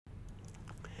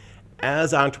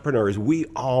As entrepreneurs, we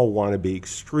all want to be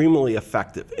extremely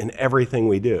effective in everything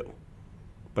we do.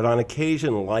 But on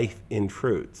occasion, life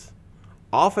intrudes.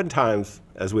 Oftentimes,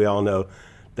 as we all know,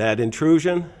 that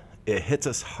intrusion, it hits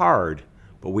us hard,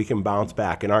 but we can bounce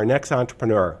back. And our next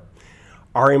entrepreneur,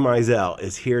 Ari Meisel,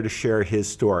 is here to share his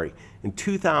story. In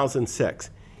 2006,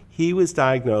 he was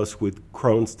diagnosed with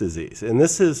Crohn's disease. And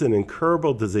this is an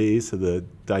incurable disease of the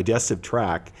digestive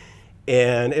tract,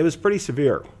 and it was pretty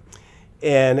severe.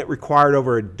 And it required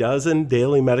over a dozen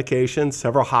daily medications,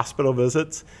 several hospital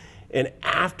visits. And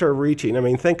after reaching, I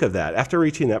mean, think of that, after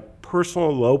reaching that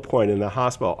personal low point in the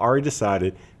hospital, Ari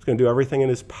decided he's going to do everything in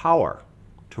his power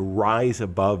to rise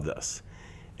above this.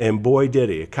 And boy, did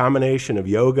he. A combination of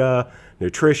yoga,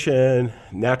 nutrition,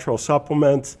 natural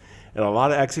supplements, and a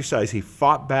lot of exercise, he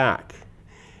fought back.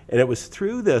 And it was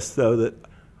through this, though, that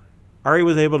Ari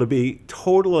was able to be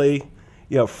totally,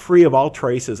 free of all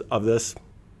traces of this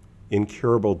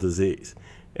incurable disease.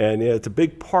 And it's a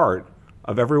big part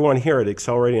of everyone here at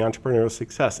Accelerating Entrepreneurial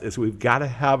Success is we've got to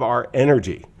have our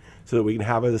energy so that we can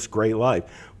have this great life.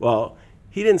 Well,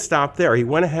 he didn't stop there. He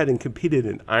went ahead and competed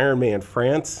in Ironman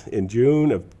France in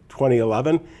June of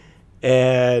 2011.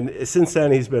 And since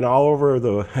then, he's been all over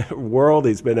the world.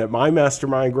 He's been at my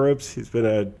mastermind groups. He's been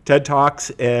at TED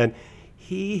Talks. And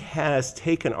he has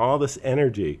taken all this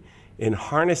energy and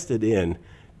harnessed it in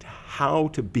to how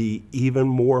to be even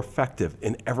more effective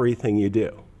in everything you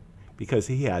do. Because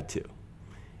he had to.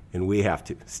 And we have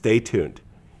to. Stay tuned.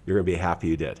 You're going to be happy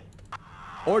you did.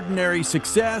 Ordinary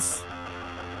success?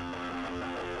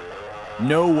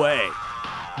 No way.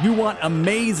 You want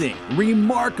amazing,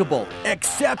 remarkable,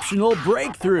 exceptional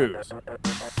breakthroughs.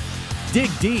 Dig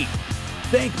deep,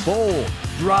 think bold,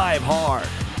 drive hard,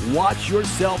 watch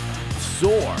yourself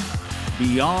soar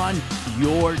beyond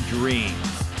your dreams.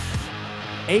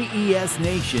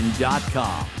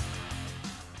 AESNation.com.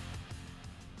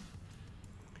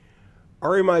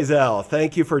 Ari Meisel,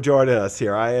 thank you for joining us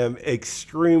here. I am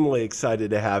extremely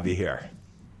excited to have you here.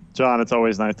 John, it's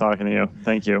always nice talking to you.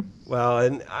 Thank you. Well,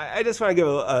 and I just want to give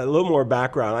a little more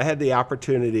background. I had the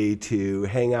opportunity to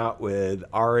hang out with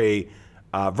Ari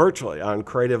virtually on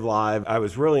Creative Live. I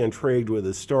was really intrigued with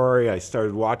his story. I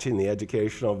started watching the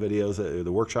educational videos,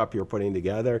 the workshop you were putting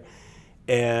together.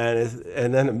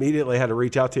 And then immediately had to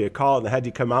reach out to you, call, and had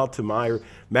you come out to my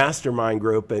mastermind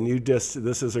group. And this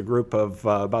is a group of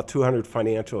about 200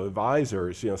 financial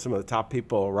advisors, some of the top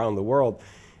people around the world.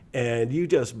 And you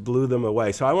just blew them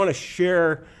away. So I want to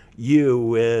share you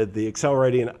with the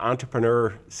Accelerating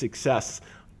Entrepreneur Success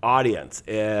audience.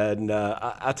 And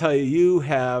I'll tell you, you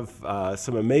have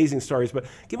some amazing stories, but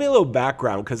give me a little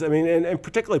background, because and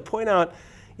particularly point out,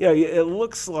 it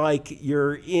looks like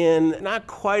you're in not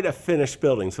quite a finished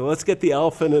building. So let's get the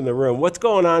elephant in the room. What's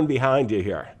going on behind you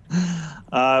here?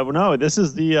 No, this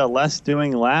is the Less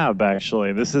Doing Lab,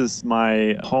 actually. This is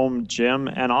my home gym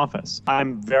and office.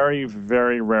 I'm very,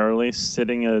 very rarely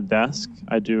sitting at a desk.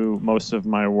 I do most of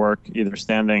my work either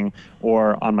standing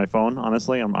or on my phone,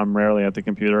 honestly. I'm rarely at the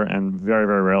computer and very,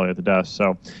 very rarely at the desk.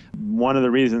 So one of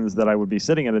the reasons that I would be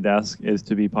sitting at a desk is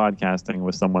to be podcasting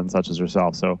with someone such as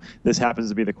yourself. So this happens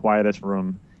to be the quietest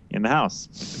room in the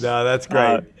house. No, that's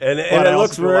great. And it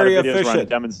looks very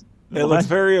efficient. It looks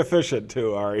very efficient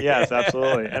too, Ari. Yes,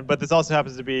 absolutely. But this also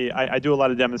happens to be, I do a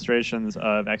lot of demonstrations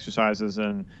of exercises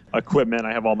and equipment.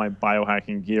 I have all my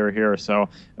biohacking gear here. So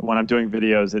when I'm doing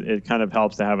videos, it kind of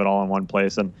helps to have it all in one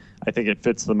place. And I think it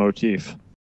fits the motif.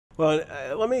 Well,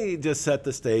 let me just set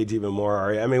the stage even more,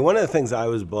 Ari. One of the things I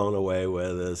was blown away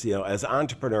with is, as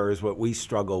entrepreneurs, what we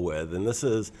struggle with, and this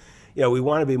is, we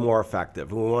want to be more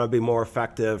effective. We want to be more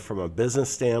effective from a business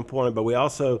standpoint, but we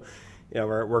also,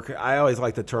 I always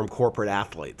like the term corporate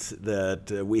athletes,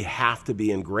 that we have to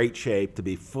be in great shape to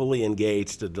be fully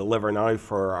engaged to deliver not only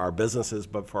for our businesses,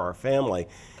 but for our family.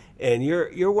 And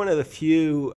you're one of the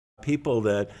few people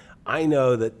that I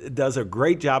know that does a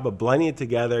great job of blending it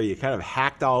together. You kind of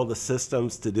hacked all the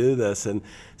systems to do this. And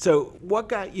so what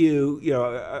got you,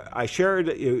 I shared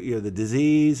the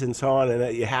disease and so on,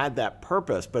 and you had that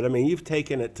purpose, but you've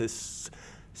taken it to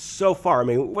so far.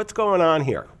 What's going on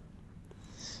here?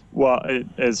 Well,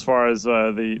 as far as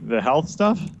the health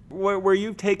stuff? Where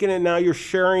you've taken it now, you're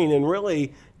sharing and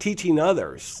really teaching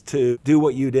others to do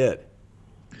what you did.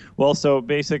 Well, so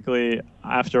basically,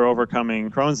 after overcoming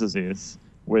Crohn's disease,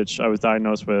 which I was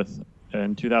diagnosed with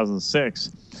in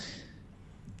 2006,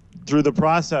 through the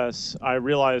process, I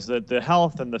realized that the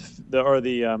health and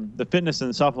the fitness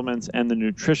and supplements and the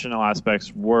nutritional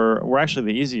aspects were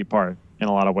actually the easy part in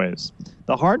a lot of ways.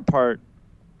 The hard part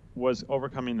was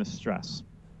overcoming the stress.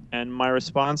 And my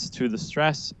response to the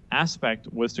stress aspect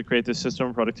was to create this system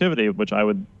of productivity, which I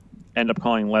would end up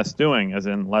calling less doing, as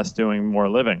in less doing, more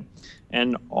living.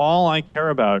 And all I care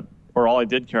about, or all I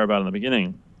did care about in the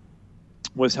beginning,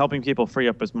 was helping people free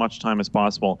up as much time as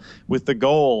possible with the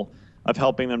goal of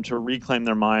helping them to reclaim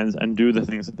their minds and do the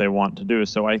things that they want to do.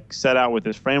 So I set out with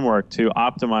this framework to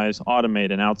optimize,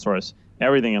 automate, and outsource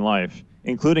everything in life,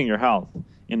 including your health,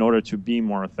 in order to be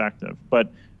more effective.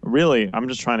 But really, I'm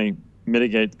just trying to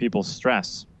mitigate people's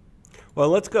stress. Well,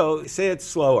 let's go, say it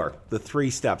slower, the 3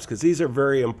 steps, because these are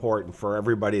very important for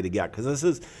everybody to get. Because this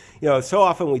is, so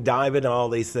often we dive into all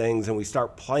these things and we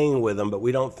start playing with them, but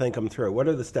we don't think them through. What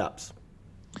are the steps?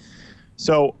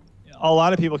 So a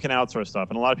lot of people can outsource stuff,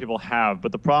 and a lot of people have,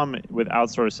 but the problem with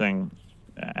outsourcing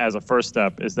as a first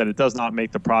step is that it does not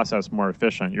make the process more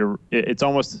efficient. It's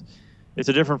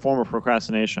a different form of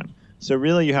procrastination. So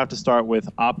really you have to start with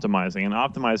optimizing, and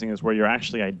optimizing is where you're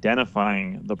actually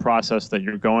identifying the process that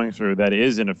you're going through that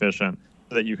is inefficient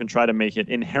so that you can try to make it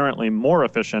inherently more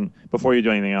efficient before you do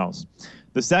anything else.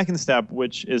 The second step,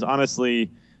 which is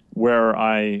honestly where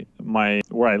I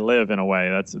live in a way,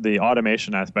 that's the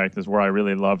automation aspect, is where I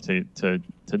really love to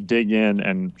dig in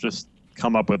and just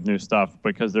come up with new stuff,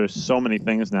 because there's so many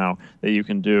things now that you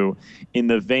can do in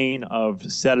the vein of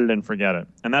set it and forget it.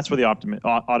 And that's where the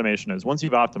automation is. Once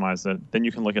you've optimized it, then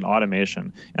you can look at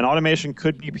automation. And automation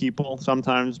could be people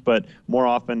sometimes, but more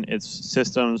often it's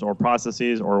systems or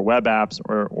processes or web apps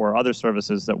or other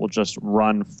services that will just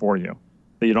run for you,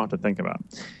 that you don't have to think about.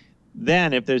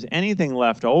 Then if there's anything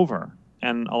left over,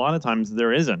 and a lot of times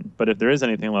there isn't, but if there is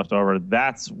anything left over,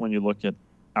 that's when you look at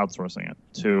outsourcing it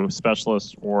to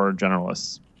specialists or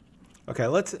generalists. Okay,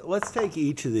 let's take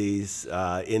each of these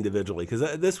individually,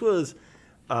 because this was,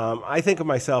 I think of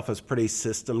myself as pretty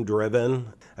system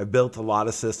driven. I've built a lot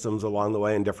of systems along the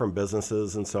way in different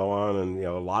businesses and so on, and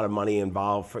a lot of money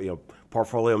involved for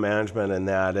portfolio management and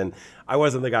that. And I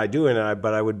wasn't the guy doing it,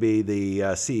 but I would be the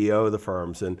CEO of the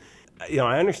firms. And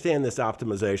I understand this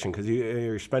optimization, because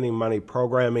you're spending money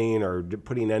programming or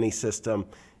putting any system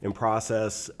in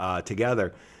process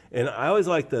together. And I always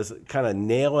like this kind of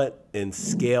nail it and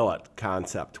scale it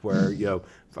concept, where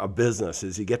a business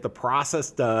is you get the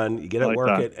process done, you get it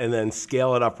working, and then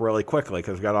scale it up really quickly,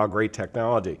 because we've got all great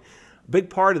technology. A big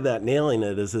part of that nailing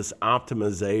it is this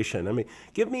optimization. I mean,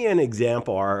 give me an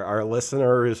example, our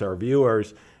listeners, our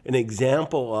viewers, an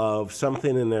example of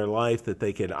something in their life that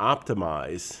they can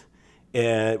optimize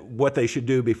and what they should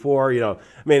do before, a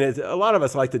lot of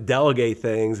us like to delegate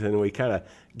things, and we kind of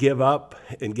give up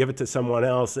and give it to someone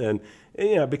else, and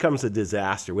it becomes a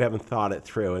disaster. We haven't thought it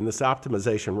through, and this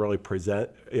optimization really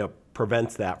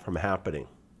prevents that from happening.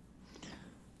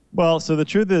 Well, so the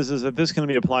truth is that this can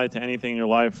be applied to anything in your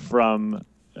life, from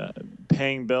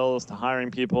paying bills to hiring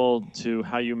people to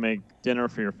how you make dinner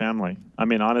for your family. I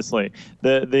mean, honestly,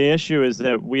 the issue is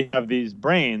that we have these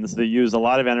brains that use a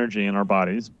lot of energy in our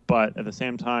bodies, but at the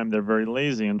same time, they're very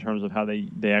lazy in terms of how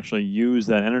they actually use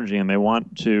that energy, and they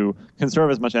want to conserve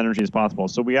as much energy as possible.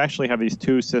 So we actually have these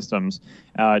 2 systems.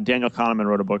 Daniel Kahneman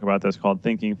wrote a book about this called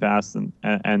Thinking Fast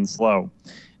and Slow.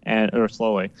 Or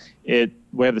slowly.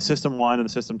 We have the system 1 and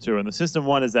the system 2. And the system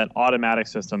 1 is that automatic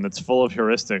system that's full of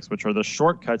heuristics, which are the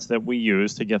shortcuts that we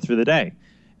use to get through the day.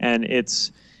 And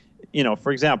it's,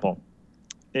 for example,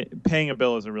 paying a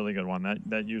bill is a really good one.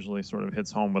 That usually sort of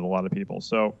hits home with a lot of people.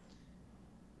 So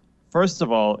first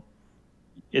of all,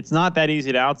 it's not that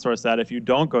easy to outsource that if you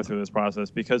don't go through this process.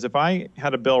 Because if I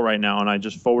had a bill right now and I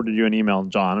just forwarded you an email,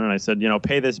 John, and I said,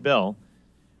 pay this bill,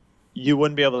 you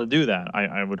wouldn't be able to do that,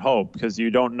 I would hope, because you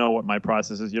don't know what my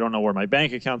process is. You don't know where my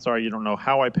bank accounts are. You don't know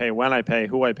how I pay, when I pay,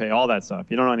 who I pay, all that stuff.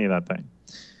 You don't know any of that thing.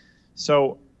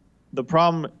 So the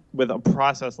problem with a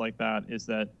process like that is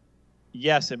that,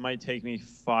 yes, it might take me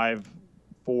 5,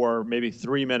 4, maybe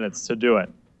 3 minutes to do it.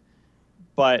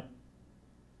 But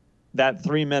that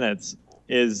 3 minutes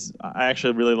is, I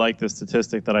actually really like this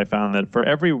statistic that I found, that for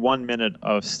every 1 minute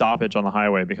of stoppage on the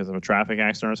highway because of a traffic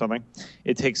accident or something,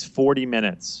 it takes 40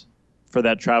 minutes for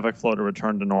that traffic flow to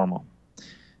return to normal.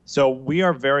 So we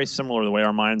are very similar to the way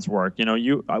our minds work.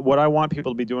 What I want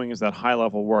people to be doing is that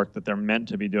high-level work that they're meant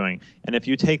to be doing. And if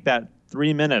you take that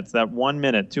 3 minutes, that 1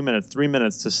 minute, 2 minutes, 3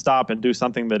 minutes to stop and do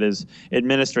something that is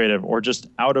administrative or just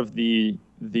out of the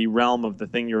realm of the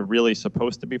thing you're really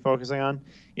supposed to be focusing on,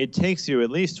 it takes you at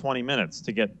least 20 minutes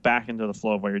to get back into the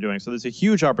flow of what you're doing. So there's a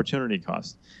huge opportunity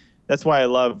cost. That's why I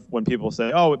love when people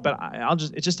say, "Oh, but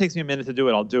it just takes me a minute to do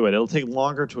it. I'll do it." It'll take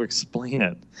longer to explain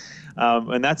it,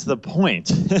 and that's the point.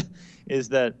 Is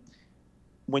that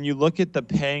when you look at the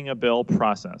paying a bill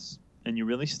process and you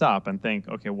really stop and think,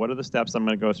 "Okay, what are the steps I'm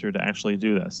going to go through to actually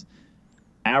do this?"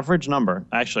 Average number.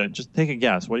 Actually, just take a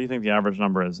guess. What do you think the average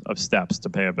number is of steps to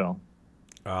pay a bill?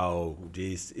 Oh,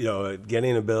 geez.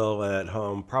 Getting a bill at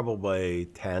home, probably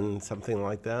 10, something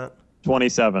like that.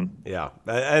 27. Yeah.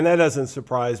 And that doesn't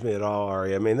surprise me at all,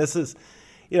 Ari. I mean, this is,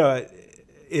 you know,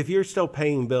 if you're still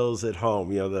paying bills at home,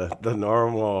 the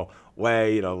normal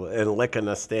way, and licking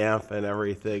a stamp and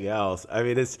everything else, I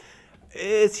mean,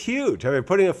 it's huge. I mean,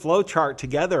 putting a flow chart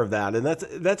together of that, and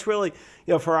that's really,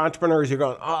 for entrepreneurs, you're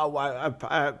going, oh, well,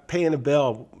 I'm paying a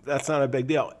bill. That's not a big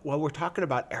deal. Well, we're talking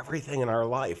about everything in our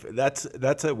life. That's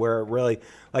where it really,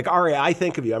 like Ari, I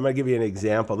think of you. I'm going to give you an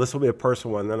example. This will be a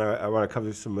personal one. Then I want to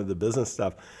cover some of the business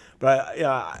stuff. But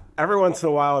every once in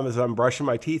a while, as I'm brushing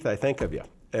my teeth, I think of you.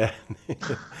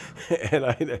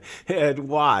 And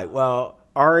why? Well,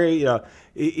 Ari,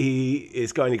 he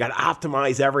is going, you got to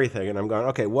optimize everything. And I'm going,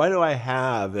 okay, what do I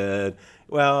have? And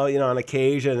well, on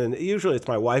occasion, and usually it's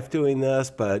my wife doing this,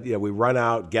 but we run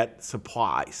out, get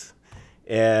supplies.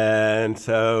 And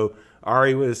so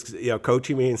Ari was,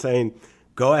 coaching me and saying,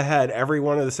 go ahead, every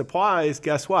one of the supplies,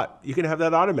 guess what? You can have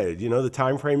that automated. You know the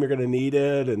time frame you're going to need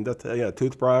it, and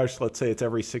toothbrush, let's say it's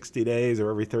every 60 days or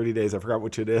every 30 days. I forgot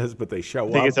which it is, but they show up.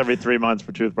 I think it's every 3 months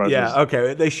for toothbrushes. Yeah,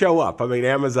 okay, they show up. I mean,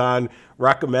 Amazon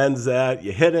recommends that.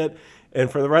 You hit it,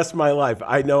 and for the rest of my life,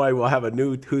 I know I will have a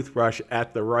new toothbrush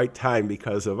at the right time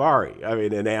because of Ari,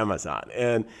 in Amazon.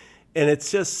 And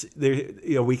it's just,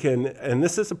 we can, and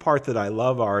this is the part that I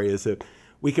love, Ari, is that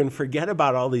we can forget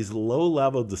about all these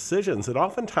low-level decisions that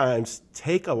oftentimes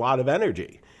take a lot of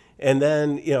energy. And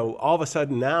then, all of a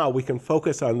sudden now we can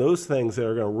focus on those things that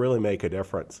are going to really make a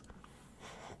difference.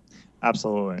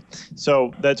 Absolutely.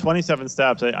 So the 27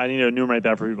 steps, I need to enumerate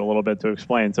that for people a little bit to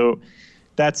explain. So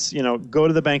that's, go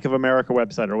to the Bank of America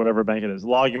website or whatever bank it is,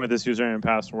 log in with this username and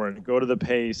password, go to the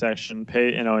pay section,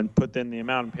 pay, and put in the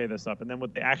amount and pay this up. And then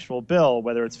with the actual bill,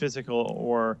 whether it's physical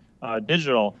or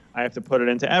digital, I have to put it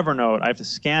into Evernote. I have to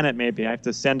scan it maybe. I have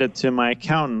to send it to my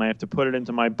accountant. I have to put it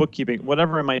into my bookkeeping,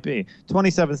 whatever it might be.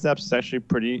 27 steps is actually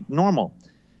pretty normal.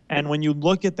 And when you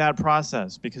look at that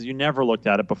process, because you never looked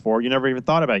at it before, you never even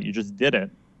thought about it, you just did it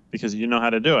because you know how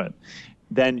to do it.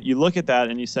 Then you look at that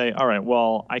and you say, all right,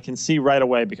 well, I can see right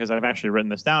away, because I've actually written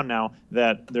this down now,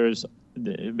 that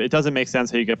it doesn't make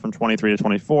sense how you get from 23 to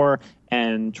 24,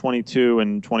 and 22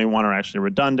 and 21 are actually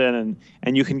redundant,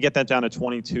 and you can get that down to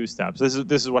 22 steps. This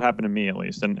is what happened to me, at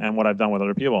least, and what I've done with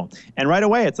other people. And right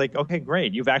away, it's like, okay,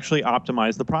 great. You've actually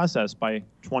optimized the process by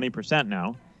 20%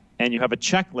 now, and you have a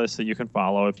checklist that you can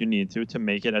follow if you need to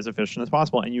make it as efficient as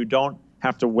possible, and you don't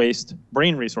have to waste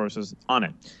brain resources on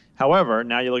it. However,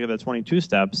 now you look at the 22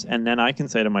 steps, and then I can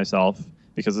say to myself,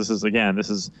 because this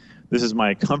is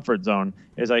my comfort zone,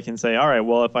 is I can say, all right,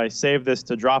 well, if I save this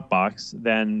to Dropbox,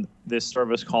 then this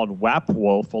service called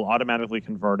WapWolf will automatically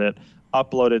convert it,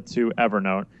 upload it to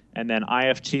Evernote, and then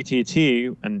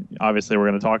IFTTT, and obviously we're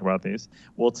going to talk about these,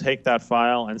 will take that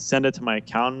file and send it to my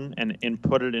accountant and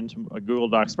input it into a Google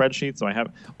Doc spreadsheet. So I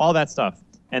have all that stuff.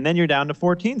 And then you're down to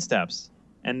 14 steps.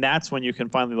 And that's when you can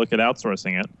finally look at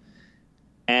outsourcing it.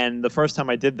 And the first time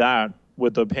I did that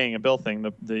with the paying a bill thing,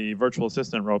 the virtual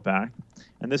assistant wrote back.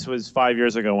 And this was 5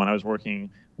 years ago when I was working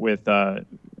with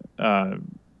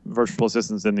virtual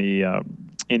assistants in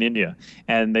India.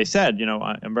 And they said,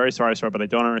 I'm very sorry, sir, but I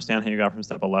don't understand how you got from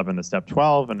step 11 to step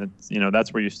 12. And it's,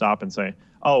 that's where you stop and say,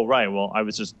 oh, right, well, I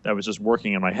was just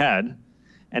working in my head.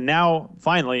 And now,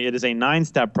 finally, it is a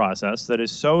 9-step process that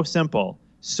is so simple,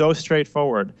 so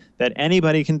straightforward, that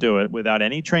anybody can do it without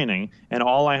any training, and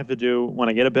all I have to do when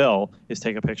I get a bill is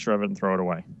take a picture of it and throw it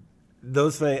away.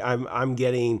 Those things I'm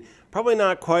getting probably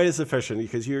not quite as efficient,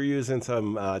 because you're using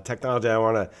some technology I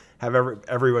want to have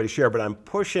everybody share, but I'm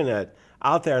pushing it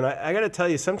out there. And I got to tell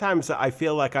you, sometimes I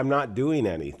feel like I'm not doing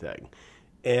anything,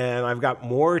 and I've got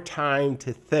more time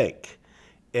to think.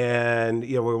 And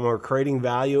when we're creating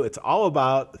value, it's all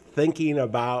about thinking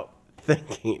about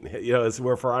thinking. It's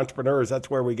where, for entrepreneurs, that's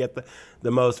where we get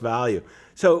the most value.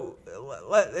 So,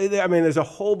 there's a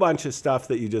whole bunch of stuff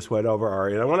that you just went over,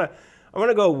 Ari, and I'm going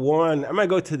to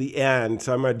go to the end,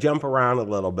 so I'm going to jump around a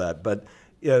little bit. But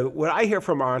what I hear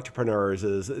from entrepreneurs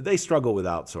is they struggle with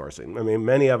outsourcing. I mean,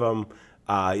 many of them,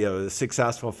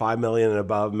 successful, 5 million and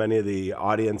above, many of the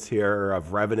audience here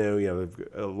of revenue,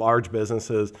 large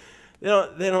businesses, they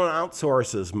don't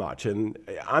outsource as much. And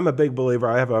I'm a big believer.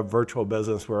 I have a virtual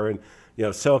business. We're in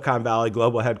Silicon Valley,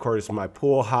 global headquarters in my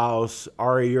pool house.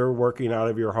 Ari, you're working out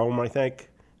of your home, I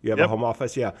think. You have a home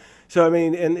office? Yeah. So,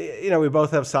 and we both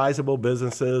have sizable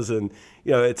businesses, and,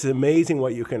 it's amazing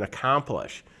what you can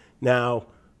accomplish. Now,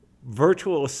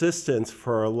 virtual assistants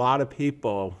for a lot of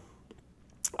people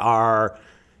are,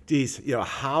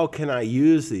 how can I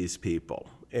use these people?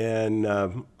 And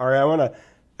Ari, I'm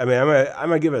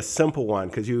gonna give a simple one,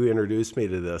 because you introduced me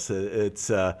to this. It's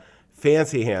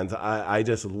Fancy Hands, I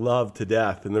just love to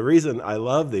death. And the reason I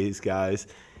love these guys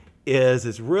is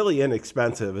it's really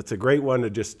inexpensive. It's a great one to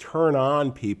just turn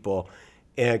on people,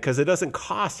 and because it doesn't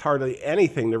cost hardly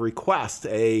anything to request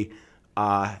a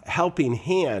helping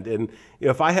hand. And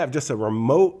if I have just a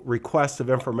remote request of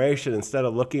information, instead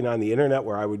of looking on the internet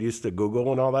where I would used to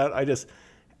Google and all that, I just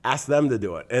ask them to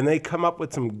do it, and they come up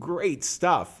with some great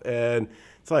stuff. And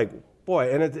it's like,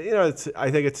 boy, and I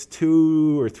think it's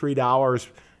 $2 or $3,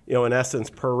 in essence,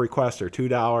 per request, or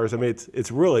 $2. I mean,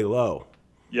 it's really low.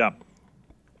 Yeah.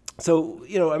 So,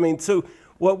 so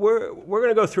what we're going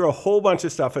to go through a whole bunch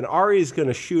of stuff, and Ari's going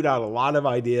to shoot out a lot of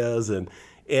ideas, and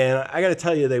I got to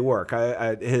tell you, they work.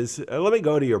 Let me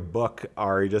go to your book,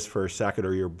 Ari, just for a second,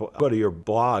 or go to your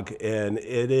blog, and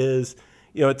it is,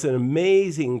 it's an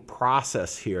amazing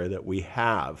process here that we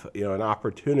have, an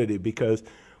opportunity, because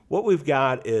what we've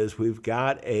got is we've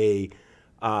got a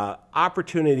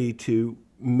opportunity to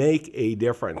make a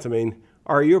difference. I mean,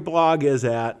 Ari, your blog is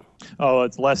at? Oh,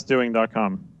 it's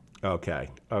lessdoing.com. Okay,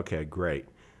 great.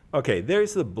 Okay,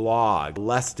 there's the blog,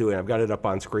 Less Doing. I've got it up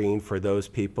on screen for those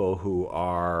people who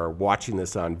are watching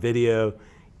this on video.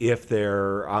 If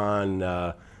they're on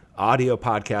audio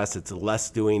podcast, it's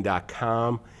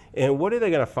lessdoing.com. And what are they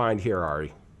going to find here,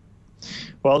 Ari?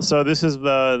 Well, so this is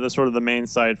the sort of the main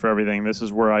site for everything. This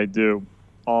is where I do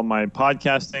all my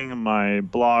podcasting, my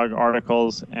blog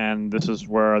articles, and this is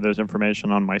where there's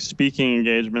information on my speaking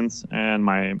engagements and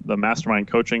the mastermind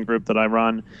coaching group that I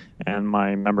run, and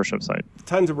my membership site.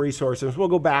 Tons of resources. We'll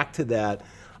go back to that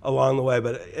along the way.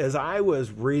 But as I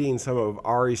was reading some of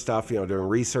Ari's stuff, doing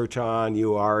research on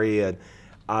you, Ari, and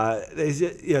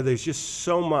there's just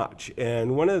so much.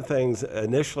 And one of the things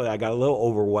initially, I got a little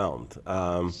overwhelmed.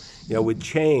 With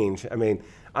change. I mean,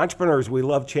 entrepreneurs, we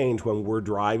love change when we're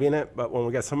driving it, but when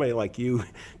we got somebody like you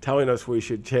telling us we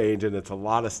should change, and it's a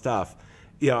lot of stuff,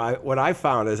 what I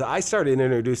found is I started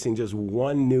introducing just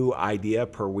one new idea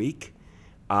per week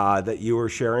that you were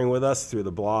sharing with us through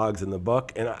the blogs and the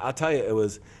book, and I'll tell you,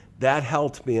 that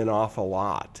helped me an awful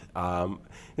lot.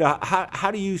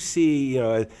 How do you see,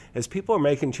 as people are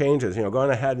making changes, going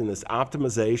ahead in this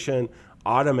optimization,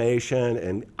 automation,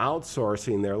 and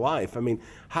outsourcing their life? I mean,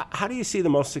 how do you see the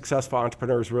most successful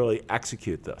entrepreneurs really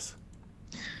execute this?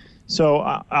 So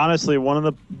honestly, one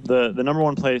of the number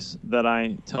one place that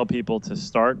I tell people to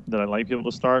start, that I like people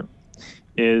to start,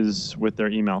 is with their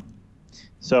email.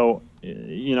 So,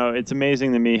 it's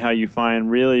amazing to me how you find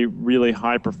really, really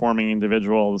high-performing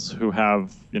individuals who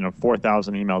have,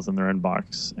 4,000 emails in their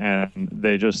inbox, and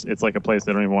it's like a place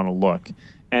they don't even want to look.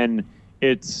 And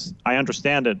I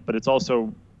understand it, but it's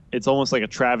almost like a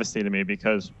travesty to me,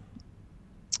 because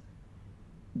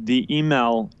the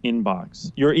email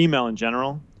inbox, your email in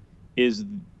general, is,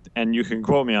 and you can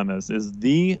quote me on this, is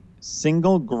the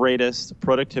single greatest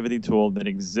productivity tool that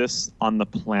exists on the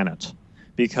planet.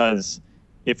 Because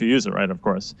if you use it right, of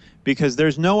course, because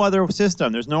there's no other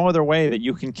system, there's no other way that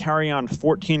you can carry on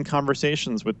 14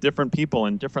 conversations with different people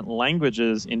in different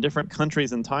languages, in different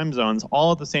countries and time zones,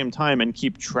 all at the same time, and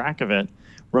keep track of it.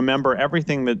 Remember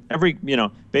everything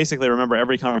basically remember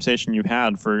every conversation you've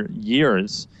had for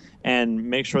years, and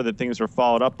make sure that things are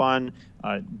followed up on,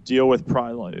 deal with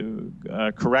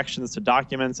corrections to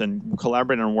documents, and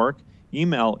collaborate on work.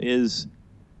 Email is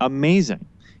amazing.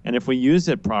 And if we use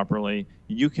it properly,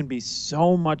 you can be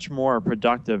so much more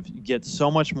productive, get so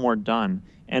much more done,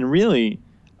 and really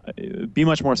be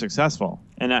much more successful.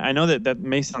 And I know that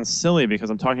may sound silly because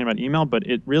I'm talking about email, but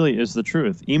it really is the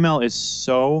truth. Email is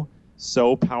so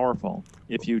powerful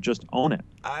if you just own it.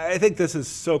 I think this is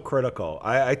so critical.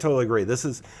 I totally agree.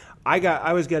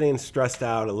 I was getting stressed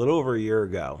out a little over a year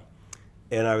ago,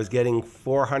 and I was getting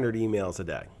 400 emails a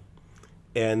day.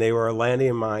 And they were landing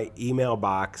in my email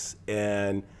box,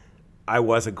 and I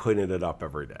wasn't cleaning it up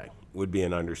every day, would be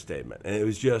an understatement. And it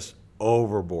was just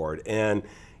overboard. And,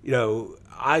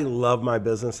 I love my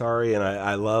business, Ari, and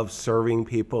I love serving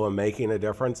people and making a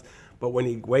difference. But when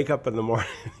you wake up in the morning,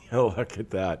 look at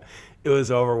that. It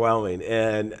was overwhelming.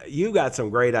 And you got some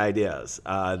great ideas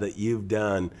that you've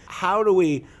done. How do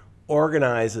we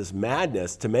organize this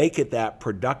madness to make it that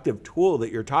productive tool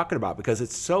that you're talking about? Because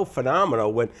it's so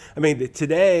phenomenal.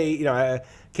 Today, I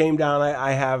came down,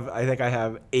 I think I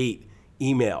have 8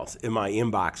 emails in my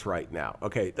inbox right now.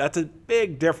 Okay, that's a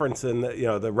big difference in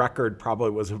the record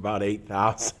probably was about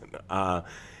 8,000.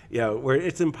 Where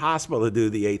it's impossible to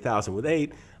do the 8,000. With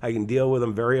 8, I can deal with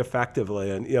them very effectively,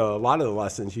 and a lot of the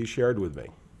lessons you shared with me.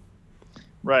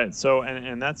 Right. So,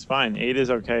 and that's fine. 8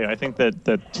 is okay. I think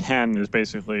that 10 is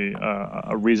basically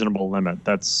a reasonable limit.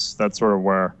 That's sort of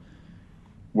where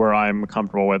where I'm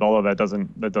comfortable with, although that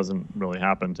doesn't really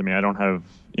happen to me. I don't have,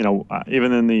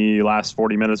 even in the last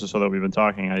 40 minutes or so that we've been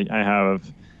talking, I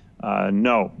have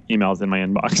no emails in my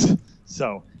inbox.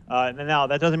 So now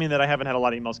that doesn't mean that I haven't had a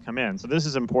lot of emails come in. So this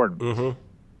is important.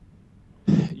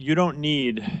 Mm-hmm. You don't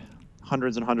need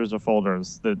hundreds and hundreds of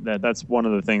folders. That's one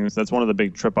of the things. That's one of the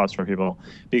big trip-ups for people,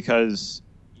 because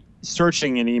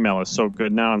searching an email is so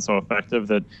good now and so effective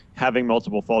that having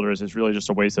multiple folders is really just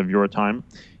a waste of your time.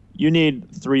 You need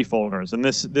 3 folders, and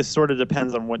this sort of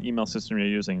depends on what email system you're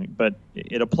using, but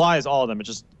it applies all of them.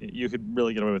 You could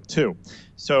really get away with 2.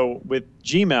 So with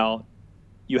Gmail,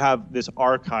 you have this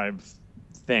archive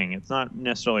thing. It's not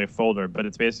necessarily a folder, but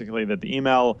it's basically that the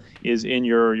email is in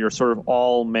your sort of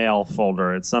all mail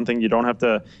folder. It's something you don't have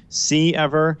to see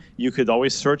ever. You could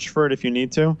always search for it if you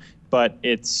need to, but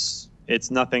it's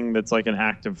nothing that's like an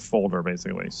active folder,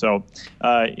 basically. So,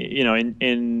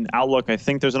 in Outlook, I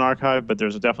think there's an archive, but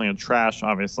there's definitely a trash,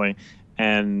 obviously.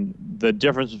 And the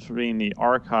difference between the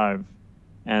archive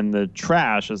and the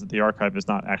trash is that the archive is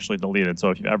not actually deleted.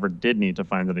 So if you ever did need to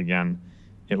find it again,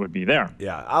 it would be there.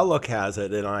 Yeah, Outlook has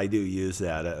it, and I do use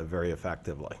that very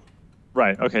effectively.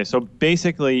 Right. Okay. So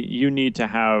basically, you need to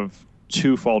have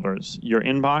 2 folders: your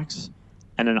inbox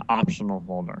and an optional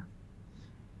folder.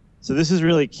 So this is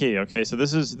really key. Okay. So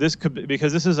this is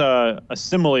a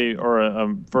simile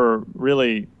or for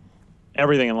really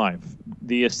everything in life: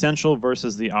 the essential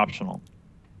versus the optional.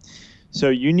 So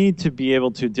you need to be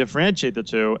able to differentiate the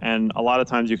 2, and a lot of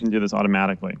times you can do this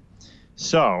automatically.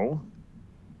 So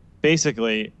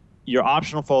basically, your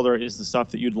optional folder is the stuff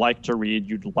that you'd like to read,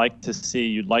 you'd like to see,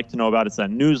 you'd like to know about. It's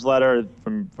that newsletter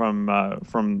from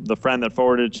the friend that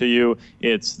forwarded it to you.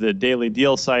 It's the daily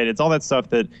deal site. It's all that stuff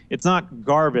that it's not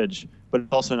garbage, but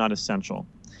it's also not essential.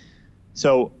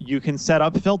 So you can set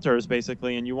up filters,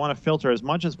 basically, and you want to filter as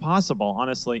much as possible,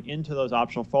 honestly, into those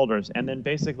optional folders. And then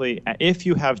basically, if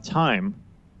you have time,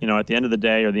 at the end of the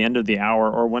day or the end of the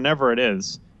hour or whenever it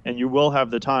is, and you will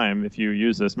have the time if you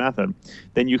use this method,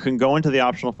 then you can go into the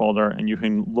optional folder and you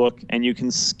can look and you can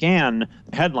scan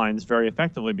the headlines very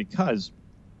effectively, because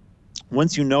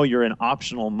once you know you're in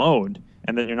optional mode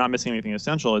and that you're not missing anything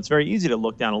essential, it's very easy to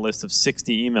look down a list of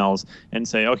 60 emails and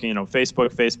say, okay,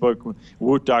 Facebook,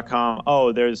 Woot.com,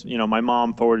 oh, there's, my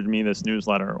mom forwarded me this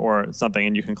newsletter or something,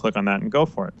 and you can click on that and go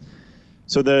for it.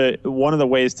 So one of the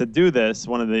ways to do this,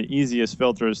 one of the easiest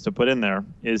filters to put in there,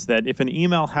 is that if an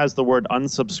email has the word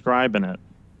unsubscribe in it,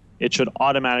 it should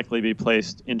automatically be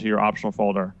placed into your optional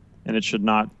folder, and it should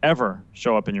not ever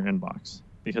show up in your inbox,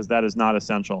 because that is not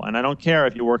essential. And I don't care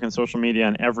if you work in social media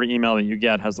and every email that you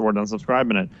get has the word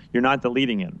unsubscribe in it. You're not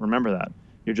deleting it. Remember that.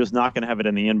 You're just not going to have it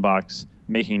in the inbox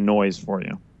making noise for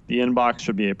you. The inbox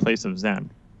should be a place of zen.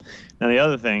 Now, the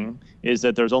other thing is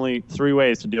that there's only 3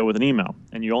 ways to deal with an email,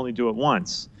 and you only do it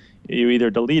once. You either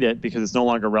delete it because it's no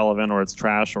longer relevant or it's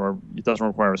trash or it doesn't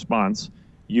require a response.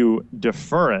 You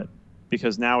defer it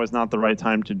because now is not the right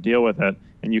time to deal with it,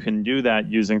 and you can do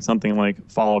that using something like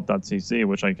followup.cc,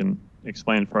 which I can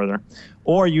explain further.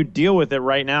 Or you deal with it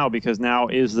right now because now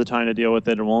is the time to deal with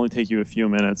it. It will only take you a few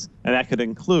minutes, and that could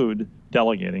include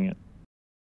delegating it.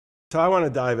 So I want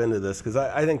to dive into this because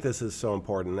I think this is so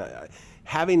important.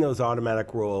 Having those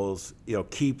automatic rules,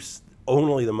 keeps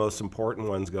only the most important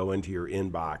ones go into your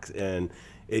inbox, and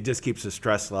it just keeps the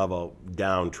stress level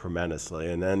down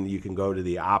tremendously. And then you can go to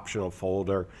the optional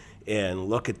folder and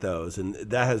look at those, and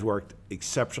that has worked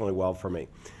exceptionally well for me.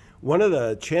 One of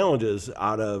the challenges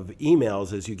out of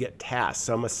emails is you get tasks,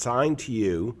 some assigned to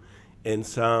you and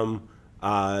some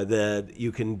that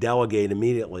you can delegate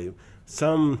immediately.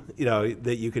 Some,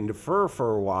 that you can defer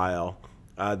for a while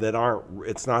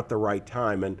it's not the right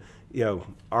time. And,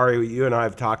 Ari, you and I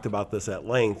have talked about this at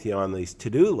length, on these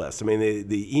to-do lists. I mean,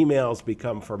 the emails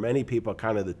become, for many people,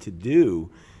 kind of the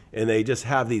to-do, and they just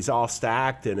have these all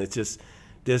stacked, and it's just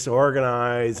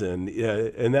disorganized,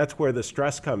 and that's where the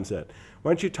stress comes in. Why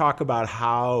don't you talk about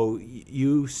how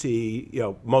you see,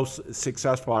 most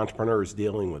successful entrepreneurs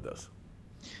dealing with this?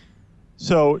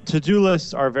 So to-do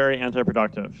lists are very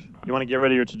anti-productive. You want to get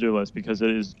rid of your to-do list because it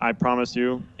is, I promise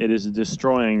you, it is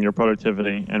destroying your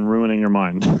productivity and ruining your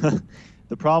mind.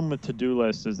 The problem with to-do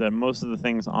lists is that most of the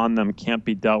things on them can't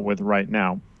be dealt with right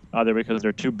now, either because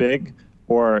they're too big,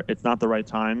 or it's not the right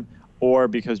time, or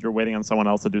because you're waiting on someone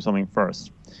else to do something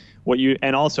first.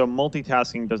 And also,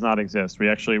 multitasking does not exist. We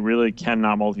actually really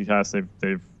cannot multitask.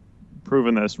 They've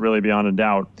proven this really beyond a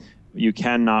doubt. You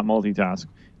cannot multitask.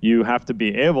 You have to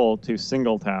be able to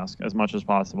single task as much as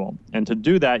possible. And to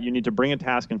do that, you need to bring a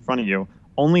task in front of you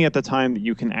only at the time that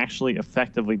you can actually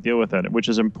effectively deal with it, which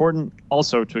is important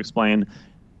also to explain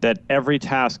that every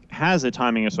task has a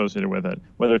timing associated with it,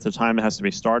 whether it's a time it has to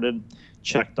be started,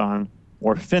 checked on,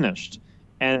 or finished.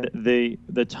 And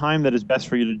the time that is best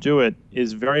for you to do it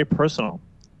is very personal.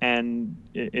 And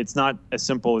it's not as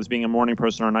simple as being a morning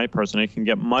person or a night person. It can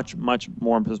get much, much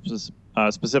more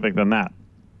specific than that.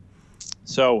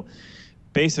 So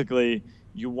basically,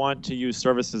 you want to use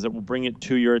services that will bring it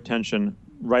to your attention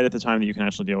right at the time that you can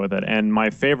actually deal with it. And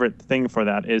my favorite thing for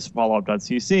that is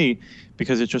followup.cc,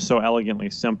 because it's just so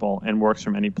elegantly simple and works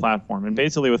from any platform. And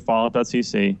basically with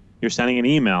followup.cc, you're sending an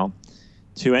email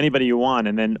to anybody you want,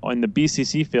 and then in the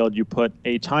BCC field, you put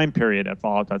a time period at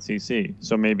followup.cc.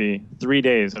 So maybe 3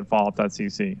 days at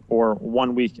followup.cc or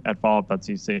 1 week at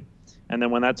followup.cc. And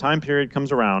then when that time period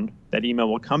comes around, that email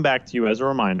will come back to you as a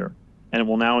reminder, and it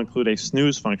will now include a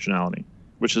snooze functionality,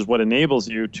 which is what enables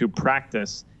you to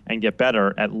practice and get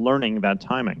better at learning that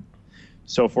timing.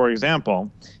 So for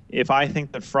example, if I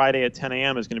think that Friday at 10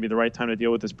 a.m. is going to be the right time to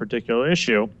deal with this particular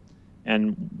issue,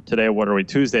 and today, what are we,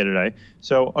 Tuesday today?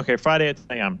 So, okay, Friday at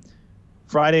 10 a.m.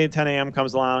 Friday at 10 a.m.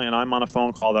 comes along, and I'm on a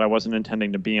phone call that I wasn't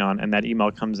intending to be on, and that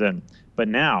email comes in. But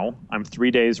now, I'm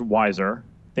 3 days wiser.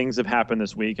 Things have happened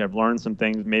this week. I've learned some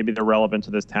things. Maybe they're relevant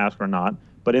to this task or not.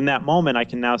 But in that moment, I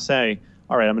can now say,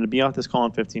 all right, I'm going to be off this call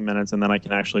in 15 minutes, and then I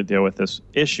can actually deal with this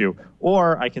issue.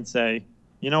 Or I can say,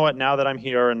 you know what, now that I'm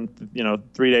here and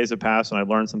 3 days have passed and I've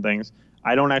learned some things,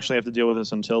 I don't actually have to deal with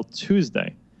this until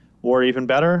Tuesday. Or even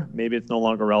better, maybe it's no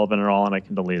longer relevant at all and I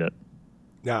can delete it.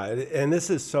 Yeah, and this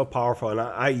is so powerful, and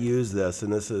I use this,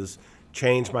 and this has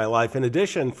changed my life. In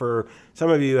addition, for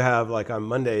some of you who have, like on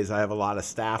Mondays, I have a lot of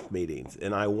staff meetings,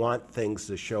 and I want things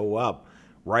to show up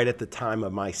right at the time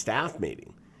of my staff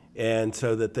meeting, and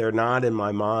so that they're not in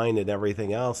my mind and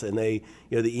everything else, and they,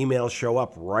 the emails show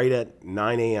up right at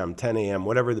 9 a.m., 10 a.m.,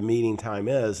 whatever the meeting time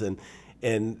is, and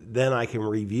then I can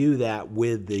review that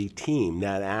with the team,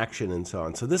 that action and so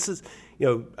on. So this is,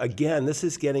 again, this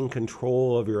is getting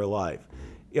control of your life.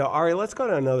 Ari, let's go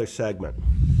to another segment.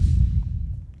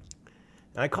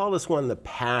 And I call this one the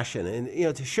passion.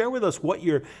 And, to share with us what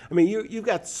you've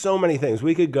got so many things.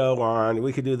 We could go on,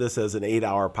 we could do this as an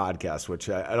 8-hour podcast, which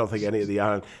I don't think any of the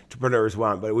entrepreneurs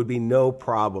want, but it would be no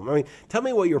problem. Tell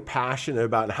me what you're passionate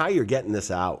about and how you're getting this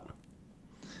out.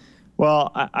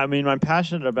 Well, I'm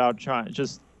passionate about trying.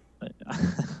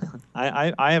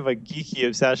 I have a geeky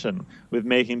obsession with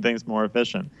making things more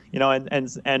efficient.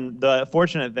 And the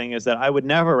fortunate thing is that I would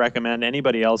never recommend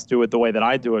anybody else do it the way that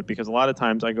I do it, because a lot of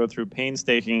times I go through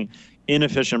painstaking,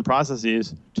 inefficient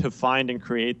processes to find and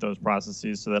create those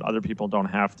processes so that other people don't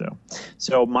have to.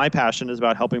 So my passion is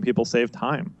about helping people save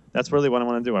time. That's really what I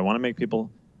want to do. I want to make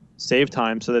people save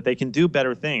time so that they can do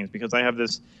better things, because I have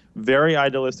this very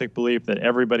idealistic belief that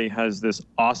everybody has this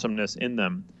awesomeness in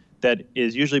them that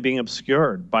is usually being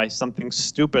obscured by something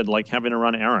stupid like having to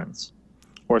run errands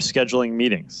or scheduling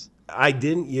meetings. I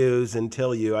didn't use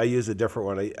I use a different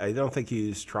one. I don't think you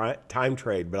used Time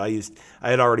Trade, but I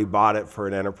had already bought it for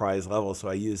an enterprise level, so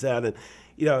I use that. And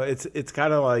it's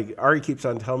kind of like Ari keeps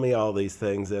on telling me all these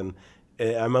things, and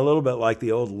I'm a little bit like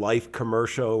the old Life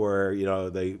commercial where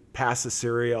they pass the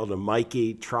cereal to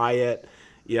Mikey, try it.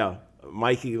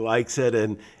 Mikey likes it,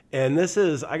 and this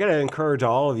is, I got to encourage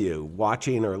all of you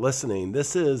watching or listening,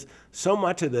 so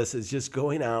much of this is just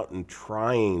going out and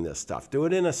trying this stuff. Do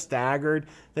it in a staggered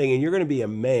thing, and you're going to be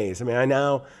amazed. I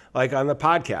now, like on the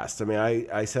podcast,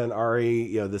 I sent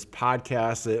Ari, this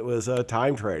podcast, it was a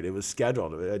Time Trade. It was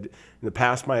scheduled. In the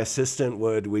past, my assistant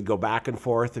we'd go back and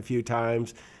forth a few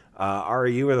times.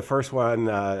 Ari, you were the first one,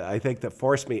 I think, that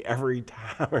forced me every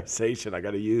conversation. I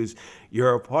got to use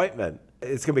your appointment.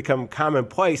 It's going to become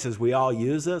commonplace as we all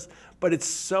use this, but it's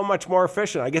so much more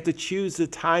efficient. I get to choose the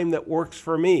time that works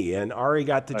for me, and Ari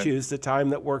got to choose the time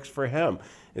that works for him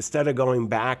instead of going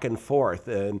back and forth.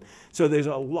 And so there's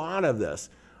a lot of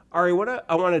this. Ari, what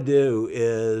I want to do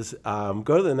is go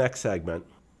to the next segment.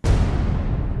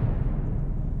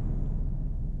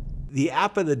 The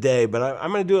app of the day, but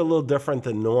I'm going to do it a little different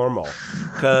than normal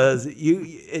because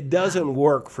it doesn't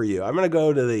work for you. I'm going to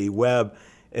go to the web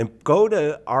and go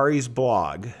to Ari's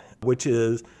blog, which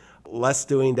is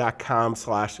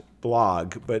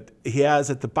lessdoing.com/blog. But he has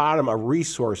at the bottom a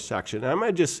resource section. And I'm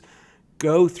going to just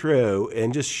go through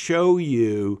and just show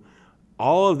you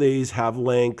all of these have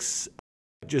links,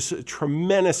 just a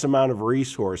tremendous amount of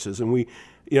resources. And we,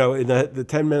 in the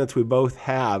 10 minutes we both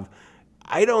have,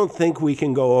 I don't think we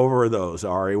can go over those,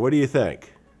 Ari. What do you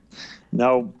think?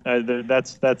 No,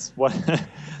 that's what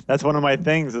that's one of my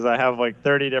things is I have like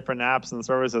 30 different apps and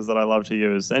services that I love to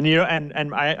use. And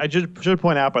I should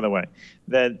point out, by the way,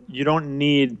 that you don't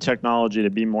need technology to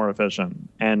be more efficient.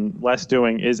 And less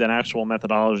doing is an actual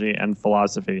methodology and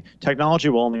philosophy. Technology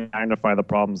will only magnify the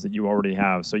problems that you already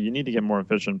have. So you need to get more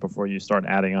efficient before you start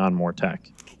adding on more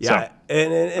tech. Yeah, so.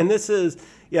 and this is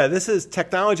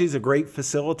technology is a great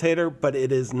facilitator, but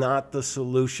it is not the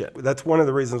solution. That's one of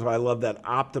the reasons why I love that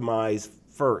optimize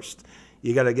first.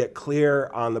 You got to get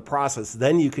clear on the process.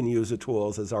 Then you can use the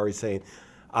tools, as Ari's saying,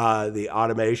 the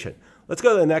automation. Let's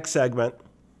go to the next segment.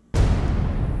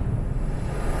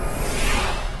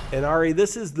 And Ari,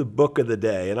 this is the book of the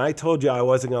day. And I told you I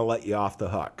wasn't going to let you off the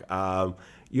hook.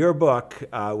 Your book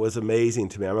was amazing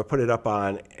to me. I'm going to put it up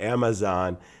on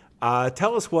Amazon.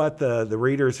 Tell us what the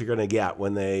readers are going to get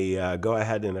when they go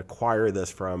ahead and acquire this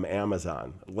from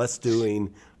Amazon. Less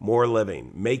doing, more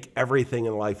living. Make everything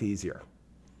in life easier.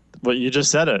 Well, you just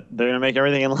said it. They're going to make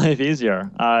everything in life easier.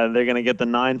 They're going to get the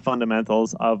 9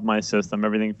 fundamentals of my system,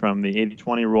 everything from the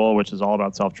 80-20 rule, which is all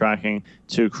about self-tracking,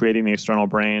 to creating the external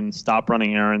brain, stop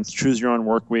running errands, choose your own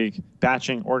work week,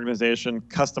 batching, organization,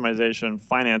 customization,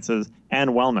 finances,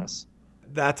 and wellness.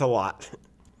 That's a lot.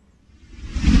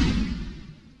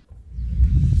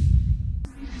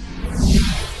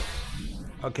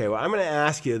 Okay, well, I'm going to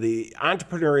ask you the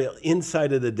entrepreneurial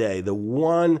insight of the day, the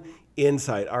one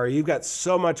insight. Ari, you've got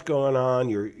so much going on.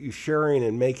 You're sharing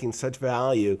and making such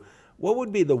value. What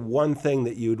would be the one thing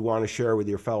that you'd want to share with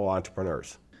your fellow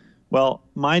entrepreneurs? Well,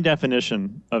 my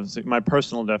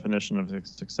personal definition of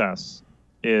success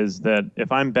is that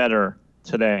if I'm better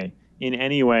today in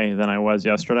any way than I was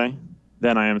yesterday,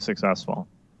 then I am successful.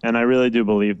 And I really do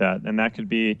believe that. And that could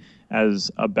be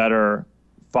as a better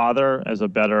father, as a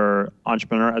better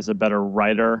entrepreneur, as a better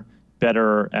writer,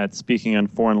 better at speaking a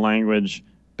foreign language,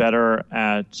 better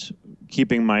at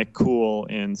keeping my cool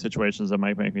in situations that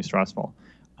might make me stressful.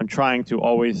 I'm trying to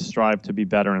always strive to be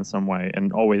better in some way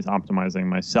and always optimizing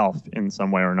myself in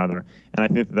some way or another. And I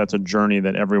think that's a journey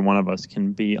that every one of us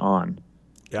can be on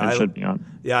and should be on.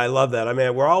 Yeah, I love that. I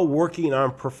mean, we're all working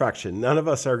on perfection. None of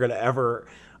us are going to ever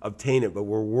obtain it, but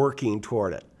we're working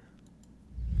toward it.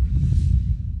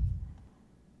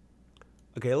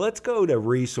 Okay, let's go to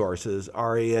resources,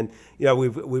 Ari. And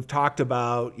we've talked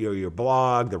about your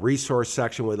blog, the resource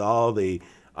section with all the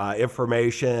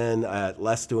information at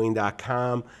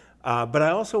lessdoing.com. But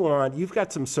I also you've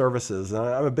got some services. And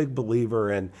I'm a big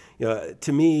believer in,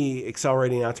 to me,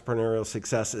 accelerating entrepreneurial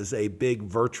success is a big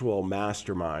virtual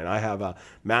mastermind. I have a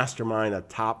mastermind of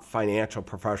top financial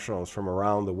professionals from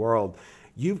around the world.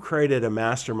 You've created a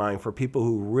mastermind for people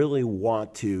who really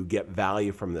want to get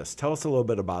value from this. Tell us a little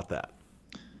bit about that.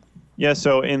 Yeah,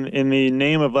 so in the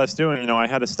name of less doing, I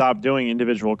had to stop doing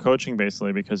individual coaching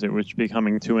basically because it was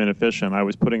becoming too inefficient. I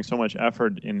was putting so much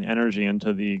effort and energy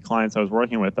into the clients I was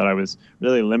working with that I was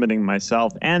really limiting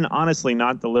myself and honestly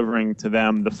not delivering to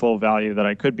them the full value that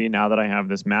I could be now that I have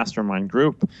this mastermind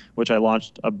group, which I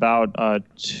launched about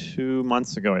 2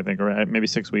 months ago, I think, or maybe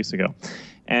 6 weeks ago.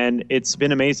 And it's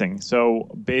been amazing. So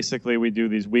basically, we do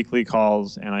these weekly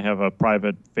calls, and I have a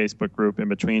private Facebook group in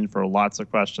between for lots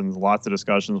of questions, lots of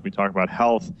discussions. We talk about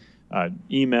health,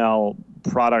 email,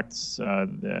 products,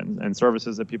 and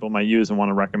services that people might use and want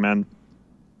to recommend.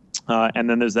 And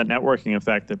then there's that networking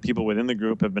effect that people within the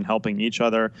group have been helping each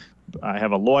other. I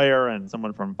have a lawyer and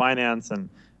someone from finance and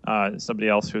somebody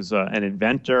else who's an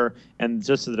inventor. And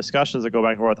just the discussions that go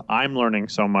back and forth, I'm learning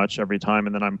so much every time,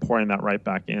 and then I'm pouring that right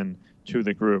back in to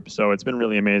the group. So it's been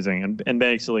really amazing. And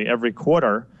basically every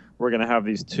quarter, we're going to have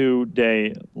these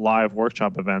 2-day live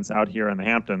workshop events out here in the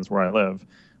Hamptons where I live,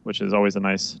 which is always a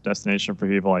nice destination for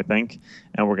people, I think.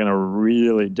 And we're going to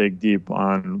really dig deep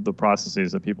on the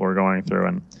processes that people are going through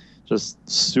and just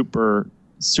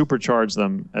supercharge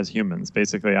them as humans.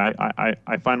 Basically, I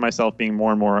find myself being more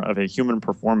and more of a human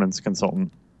performance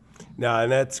consultant. No,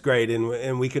 and that's great,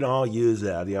 and we can all use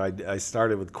that. I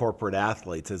started with corporate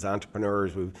athletes as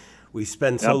entrepreneurs. We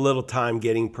spend so little time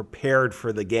getting prepared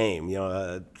for the game.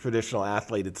 A traditional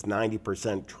athlete, it's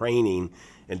 90% training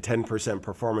and 10%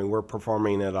 performing. We're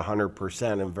performing at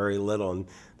 100% and very little, and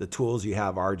the tools you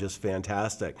have are just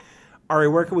fantastic. Ari,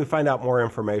 where can we find out more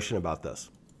information about this?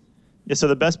 Yeah, so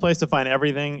the best place to find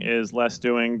everything is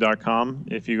lessdoing.com.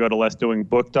 If you go to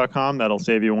lessdoingbook.com, that'll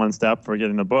save you one step for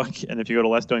getting the book. And if you go to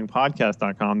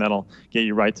lessdoingpodcast.com, that'll get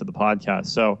you right to the podcast.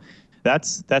 So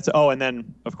that's and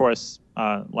then, of course,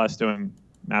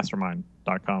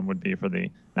 lessdoingmastermind.com would be for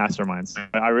the masterminds.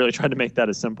 I really tried to make that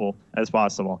as simple as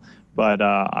possible. But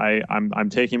I'm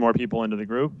taking more people into the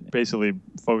group, basically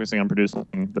focusing on producing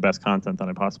the best content that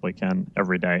I possibly can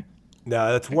every day.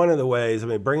 No, that's one of the ways. I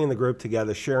mean, bringing the group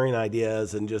together, sharing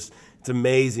ideas, and just, it's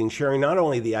amazing. Sharing not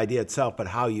only the idea itself, but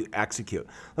how you execute.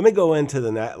 Let me go into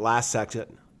the last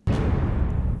section.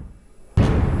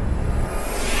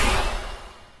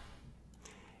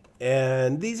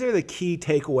 And these are the key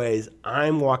takeaways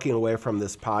I'm walking away from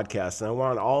this podcast. And I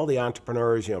want all the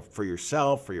entrepreneurs, for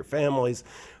yourself, for your families,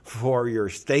 for your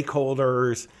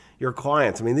stakeholders, your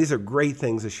clients. I mean, these are great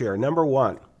things to share. Number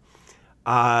one,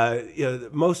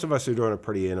 most of us are doing it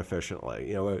pretty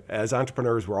inefficiently. As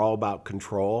entrepreneurs, we're all about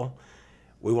control.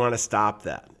 We want to stop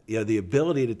that. The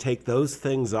ability to take those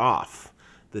things off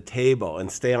the table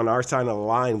and stay on our side of the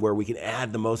line where we can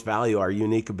add the most value, our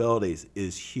unique abilities,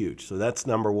 is huge. So that's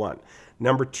number one.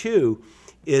 Number two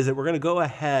is that we're going to go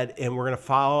ahead and we're going to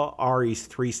follow Ari's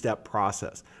three-step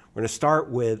process. We're going to start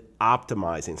with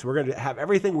optimizing. So we're going to have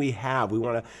everything we have. We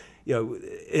want to,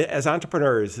 as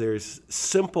entrepreneurs, there's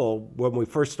simple when we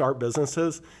first start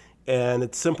businesses, and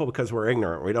it's simple because we're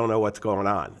ignorant. We don't know what's going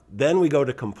on. Then we go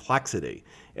to complexity.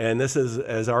 And this is,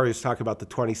 as Ari was talking about, the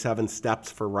 27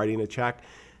 steps for writing a check.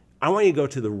 I want you to go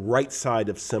to the right side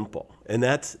of simple. And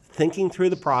that's thinking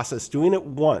through the process, doing it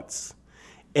once,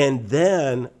 and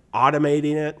then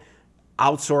automating it,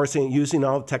 outsourcing, using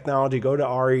all the technology. Go to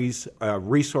Ari's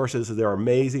resources. They're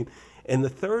amazing. And the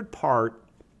third part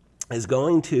is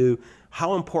going to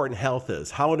how important health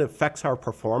is, how it affects our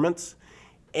performance,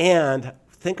 and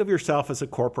think of yourself as a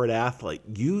corporate athlete.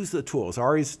 Use the tools.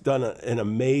 Ari's done an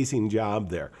amazing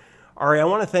job there. Ari, I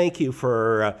want to thank you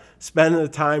for spending the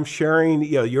time sharing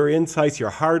your insights,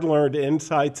 your hard-learned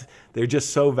insights. They're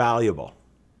just so valuable.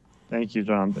 Thank you,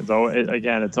 John.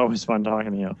 It's always fun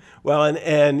talking to you. Well,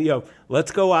 and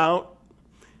let's go out.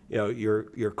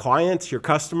 Your clients, your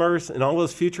customers, and all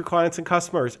those future clients and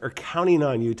customers are counting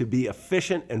on you to be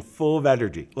efficient and full of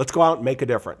energy. Let's go out and make a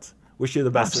difference. Wish you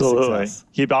the best of success.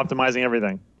 Keep optimizing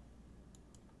everything.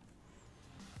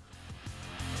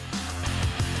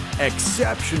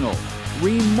 Exceptional,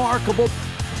 remarkable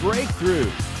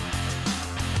breakthroughs.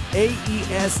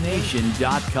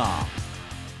 AESNation.com.